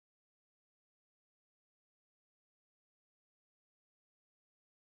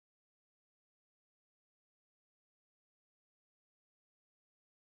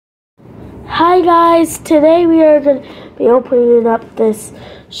Hi guys, today we are going to be opening up this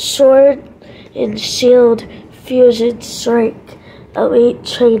Sword and Shield Fusion Strike Elite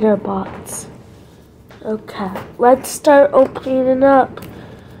Trainer box. Okay, let's start opening it up.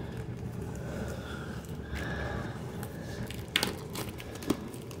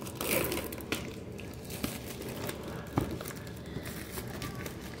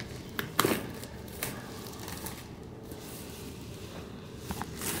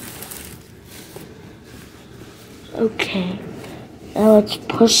 Okay, now let's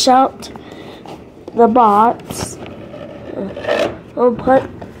push out the box. We'll put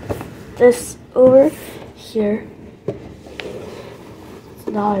this over here. It's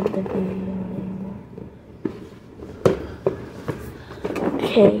not in the video anymore.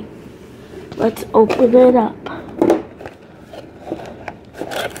 Okay, let's open it up.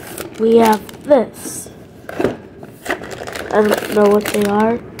 We have this. I don't know what they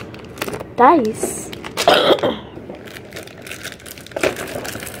are. Dice.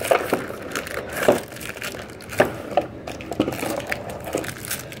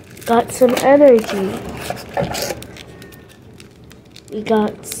 Got some energy. We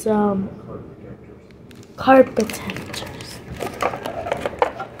got some card protectors.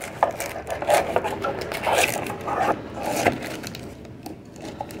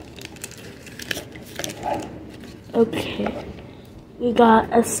 Okay, we got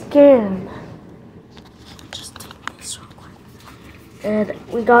a scan. Just take this real quick. And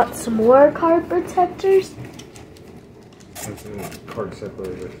we got some more card protectors. That's card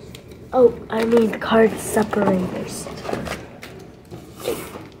separators. Oh, I mean card separators.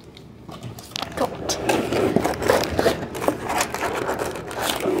 Don't.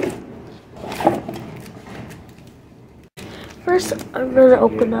 First, I'm going to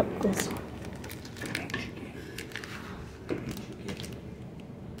open up this one.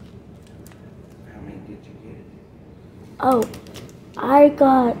 How many did you get? Oh, I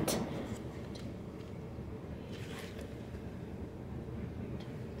got...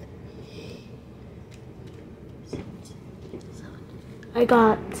 I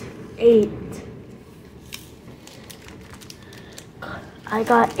got 8. I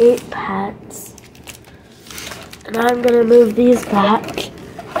got 8 pets. And I'm gonna move these back.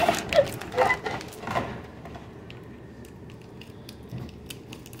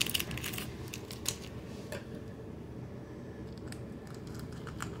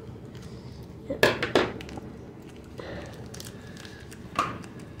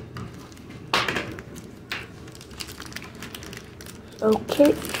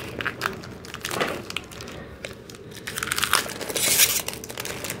 Okay.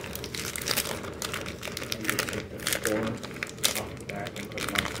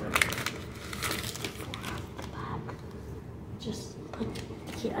 Just put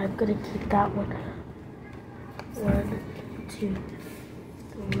here. I'm gonna keep that one. 1, 2,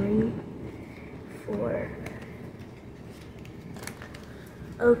 3, 4.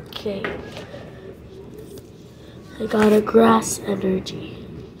 Okay. I got a grass energy.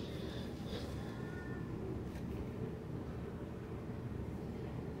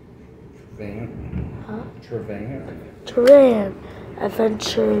 Terran.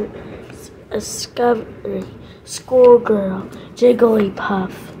 Adventure. Discovery. Schoolgirl.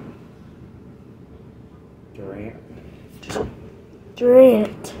 Jigglypuff.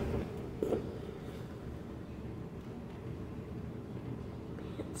 Durant.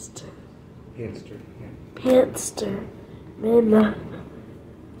 Pantster. Minna.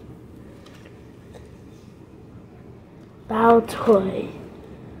 Bowtoy.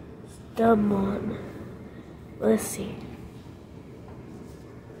 Stumon. Let's see.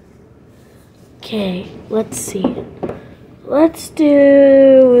 Okay, let's see. Let's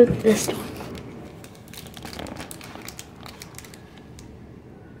do this one.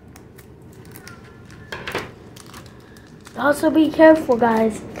 Also be careful,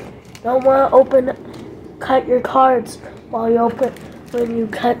 guys. Don't want to cut your cards while when you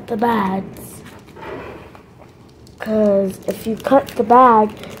cut the bags. Because if you cut the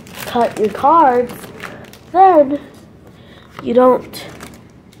bag, cut your cards, then you don't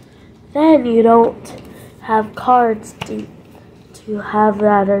have cards to have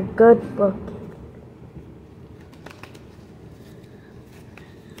that are good looking.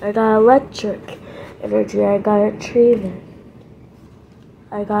 I got electric energy. I got retriever.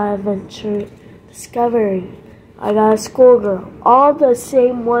 I got adventure discovery. I got a schoolgirl. All the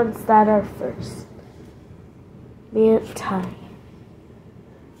same ones that are first. Manti.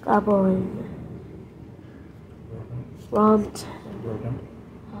 Goblin. Roten.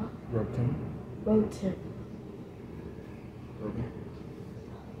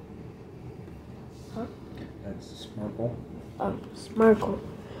 Smirkle. Smirkle.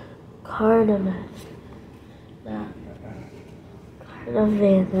 Cardamom.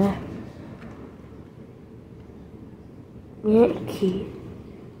 Carnivana. Yankee.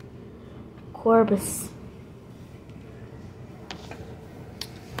 Corbus.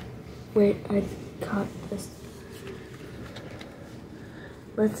 Wait, I got this.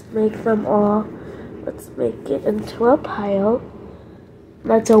 Let's make them all. Let's make it into a pile.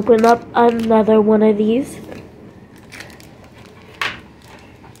 Let's open up another one of these.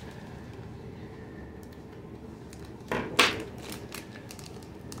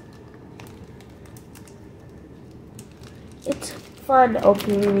 It's fun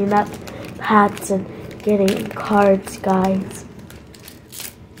opening up hats and getting cards, guys.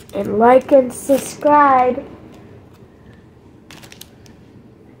 And like and subscribe.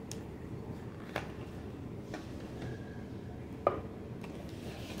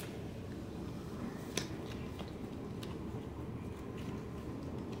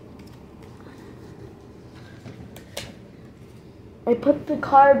 I put the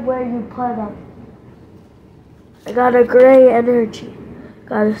card where you put them. I got a gray energy.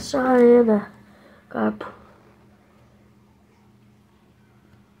 Got a cyan. Got a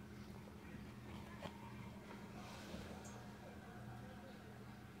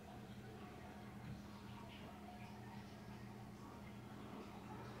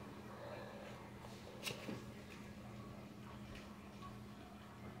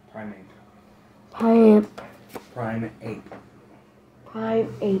Primate. Primate.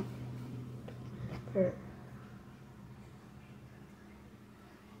 Primate.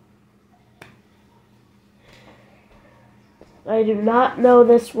 I do not know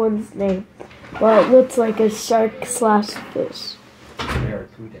this one's name. Well, it looks like a shark / fish.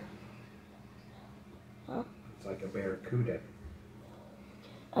 Barracuda. Huh? It's like a barracuda.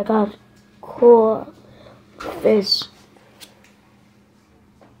 I got cool fish.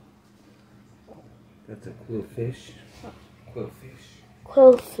 That's a quillfish. Quillfish.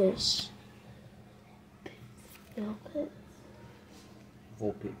 Quillfish.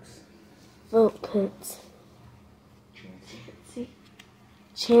 Vulpix. Vulpix. Chansey.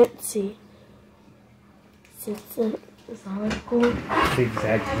 Chansey. Is that cool?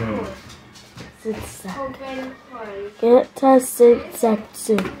 Zigzag zoom. Zigzag. Get a zigzag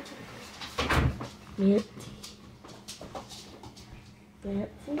zoom. Manty.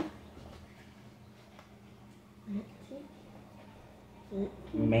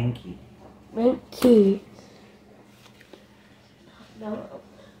 Mankey. Mankey. No.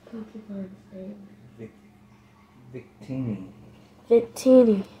 Pokemon's name. Victini.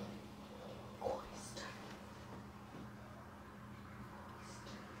 Victini.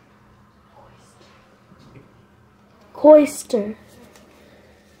 Coister.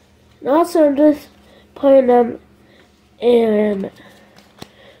 And also I'm just putting them in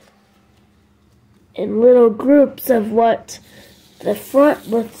little groups of what the front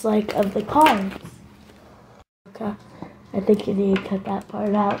looks like of the cards. Okay. I think you need to cut that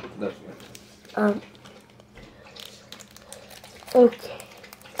part out. Okay.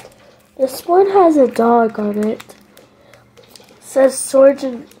 This one has a dog on it. It says Swords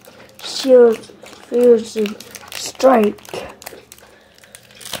and Shields Fusion Strike.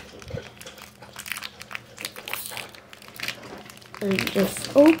 And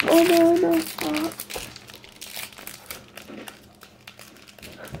just open it up.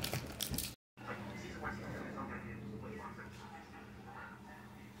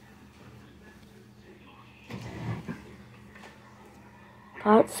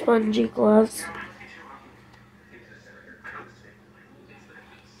 Got spongy gloves.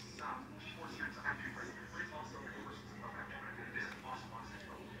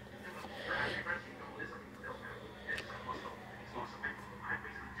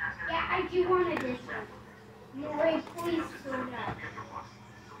 Yeah, I do want a this one. Marie, please do that.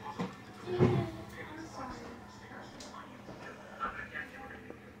 I'm sorry.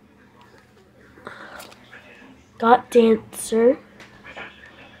 Got Dancer.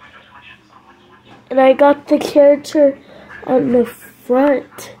 And I got the character on the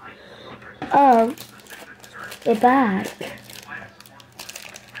front of the bag.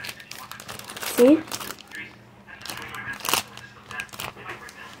 See?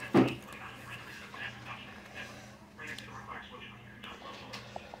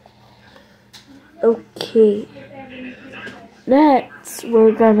 Okay. Next,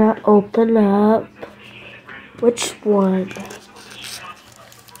 we're gonna open up which one?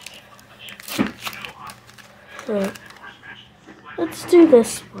 So, let's do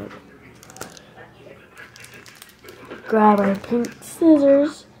this one. Grab our pink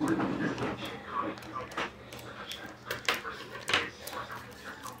scissors.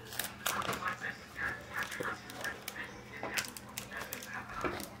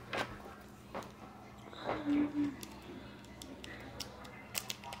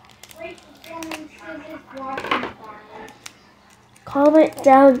 comment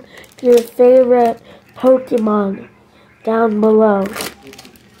down your favorite Pokemon down below.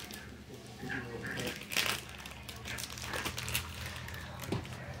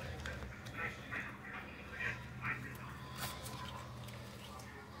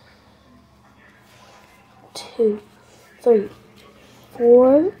 Two, three,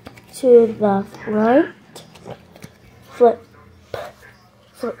 four to the right, flip,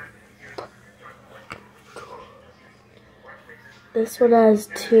 flip. This one has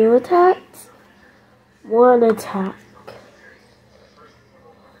 2 attacks, 1 attack.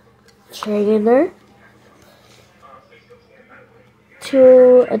 Trainer,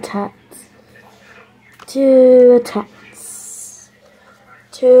 2 attacks, 2 attacks,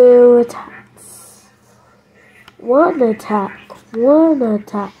 2 attacks, 1 attack, 1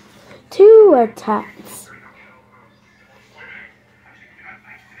 attack, 2 attacks.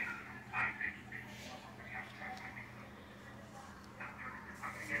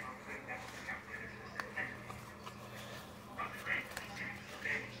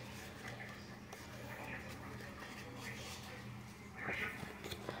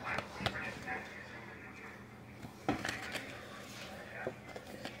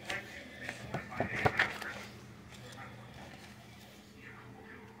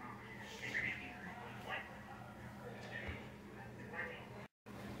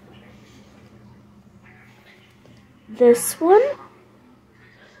 This one,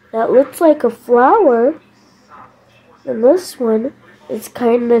 that looks like a flower, and this one is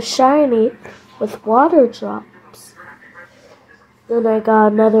kind of shiny with water drops. Then I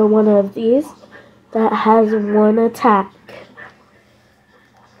got another one of these that has 1 attack.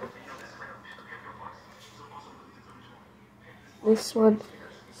 This one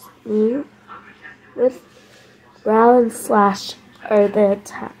with growl and slash are the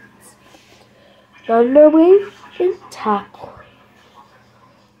attacks. Thunderwave and tackle.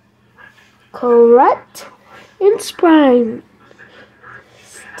 Correct and sprine.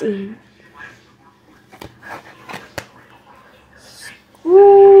 Steam.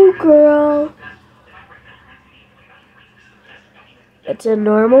 School girl. It's a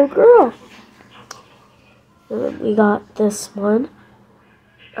normal girl. And then we got this one.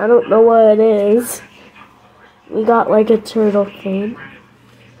 I don't know what it is. We got like a turtle thing.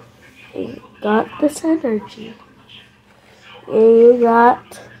 We got this energy. And you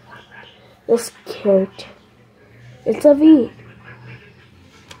got this carrot. It's a V.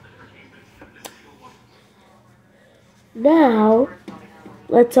 Now,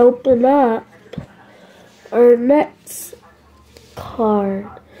 let's open up our next card.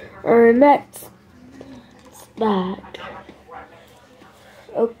 Our next bag.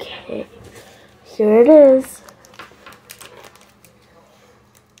 Okay, here it is.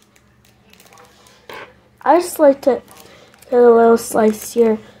 I just like to get a little slice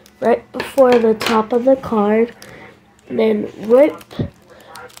here right before the top of the card, and then rip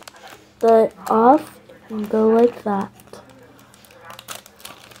the off and go like that.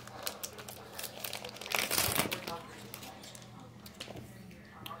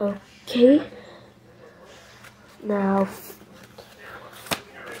 Okay, now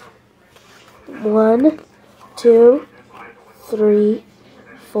 1, 2, 3,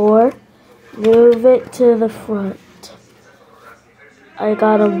 4. Move it to the front. I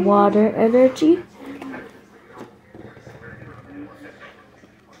got a water energy.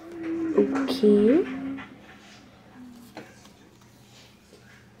 Okay.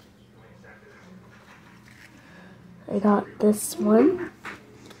 I got this one.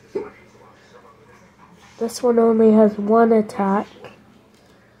 This one only has 1 attack.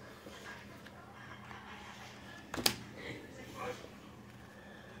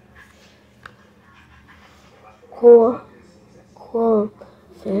 Cool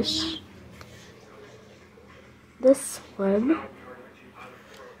fish. This one.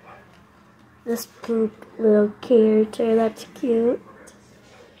 This pink little character, that's cute.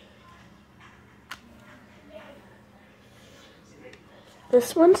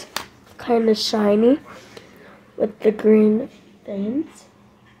 This one's kind of shiny with the green things,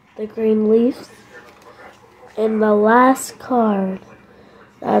 the green leaves. And the last card,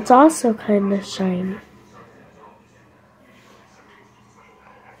 that's also kind of shiny.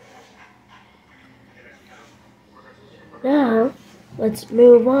 Now, let's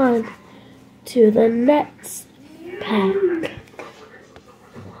move on to the next pack.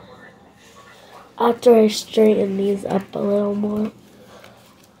 After I straighten these up a little more.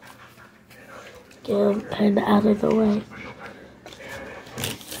 Get them kind of out of the way.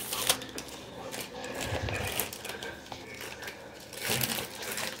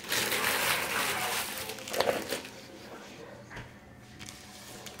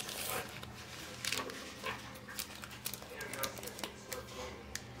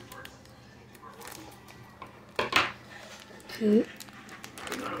 It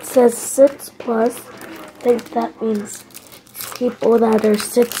says 6 plus. I think that means people that are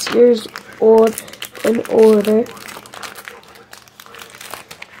 6 years old and older.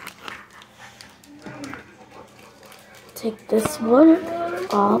 Take this one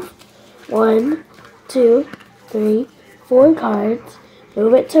off. 1, 2, 3, 4 cards.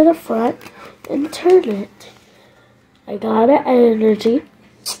 Move it to the front and turn it. I got an energy.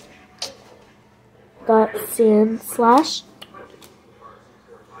 Got sand slash.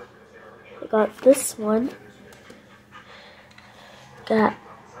 I got this one. Got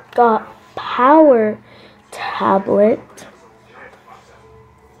power tablet.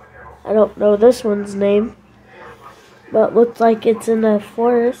 I don't know this one's name, but looks like it's in a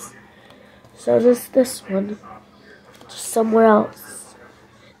forest. So does this one. Just somewhere else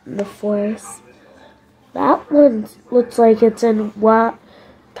in the forest. That one looks like it's in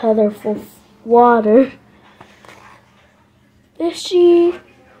colorful water. Fishy.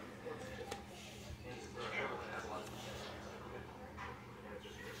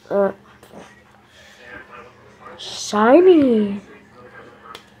 Shiny.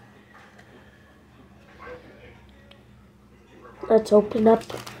 Let's open up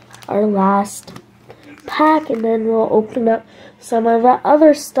our last pack and then we'll open up some of the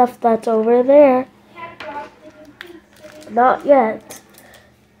other stuff that's over there. Not yet.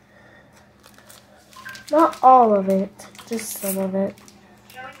 Not all of it, just some of it.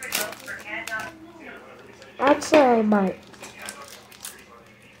 Actually, I might.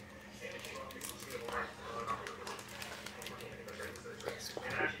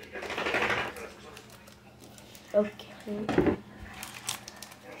 Okay.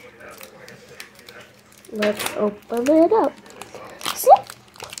 Let's open it up. Slip.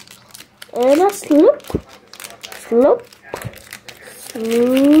 And a slip. Slip.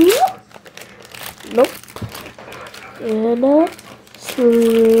 Slip. Nope. And a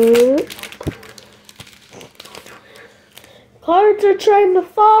slip. Cards are trying to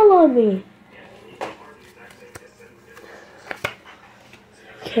follow me.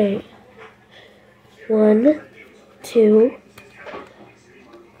 Okay. 1, 2,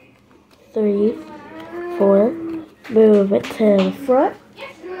 3, 4. Move it to the front.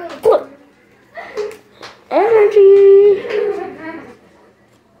 Energy.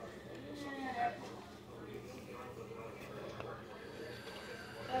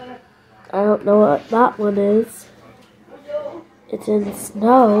 I don't know what that one is. It's in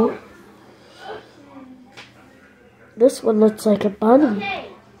snow. This one looks like a bunny.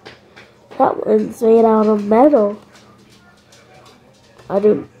 That one's made out of metal. I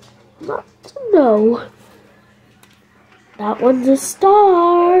do not know. That one's a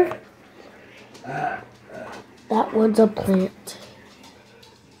star. That one's a plant.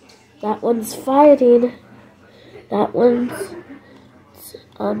 That one's fighting. That one's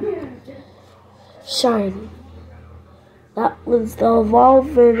shiny. That one's the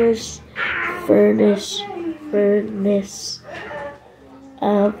evolved furnace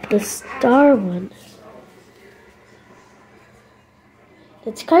of the star one.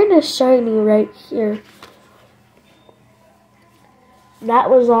 It's kind of shiny right here. That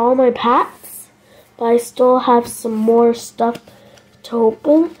was all my packs, but I still have some more stuff to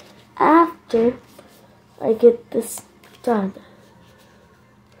open after I get this done.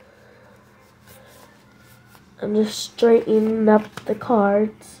 I'm just straightening up the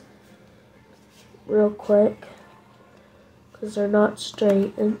cards real quick because they're not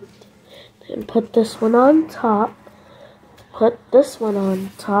straightened. And put this one on top. Put this one on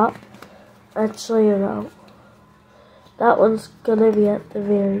top. Actually, no. That one's gonna be at the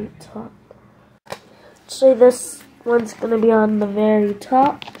very top. Actually, this one's gonna be on the very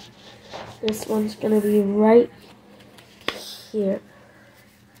top. This one's gonna be right here.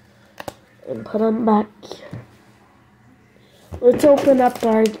 And put them back here. Let's open up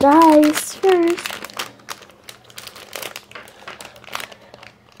our dice first.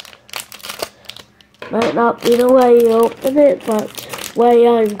 Might not be the way you open it, but the way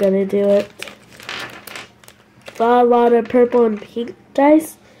I'm gonna do it. Got a lot of purple and pink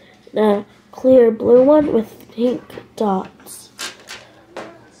dice. And a clear blue one with pink dots.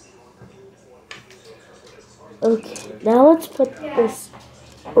 Okay, now let's put this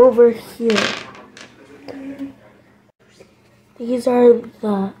over here. These are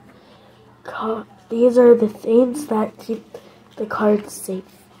the things that keep the cards safe.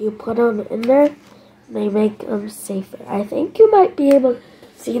 You put them in there, and they make them safer. I think you might be able to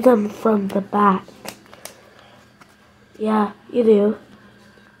see them from the back. Yeah, you do.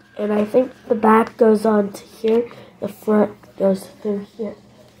 And I think the back goes on to here, the front goes through here.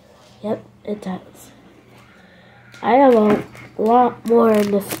 Yep, it does. I have a lot more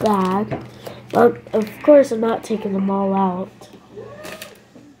in this bag, but of course I'm not taking them all out.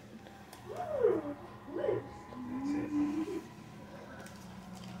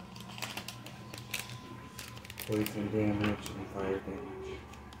 Poison damage and fire damage.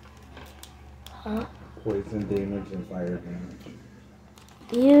 Huh? Poison damage and fire damage.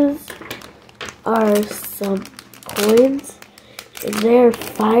 These are some coins, and they're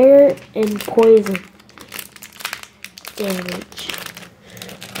fire and poison damage.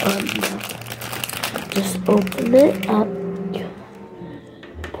 Just open it up.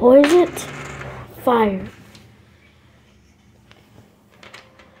 Poison, fire.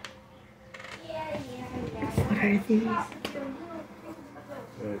 What are these?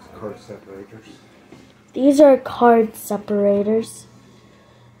 There's card separators. These are card separators.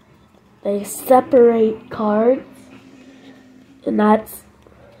 They separate cards, and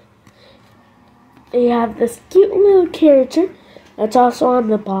they have this cute little character that's also on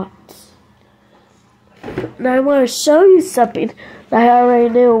the box. And I want to show you something that I already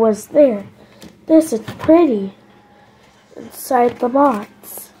knew was there. This is pretty inside the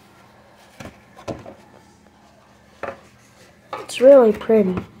box. It's really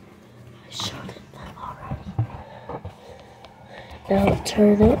pretty. I showed it already. Now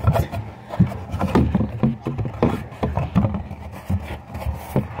turn it.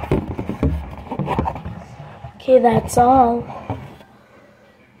 Okay, that's all.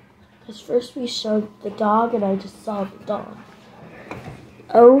 Because first we showed the dog and I just saw the dog.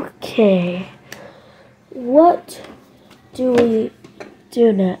 Okay. What do we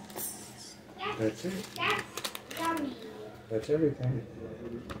do next? That's it. That's everything.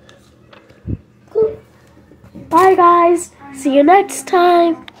 Cool. Bye guys. See you next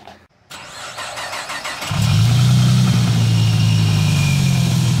time.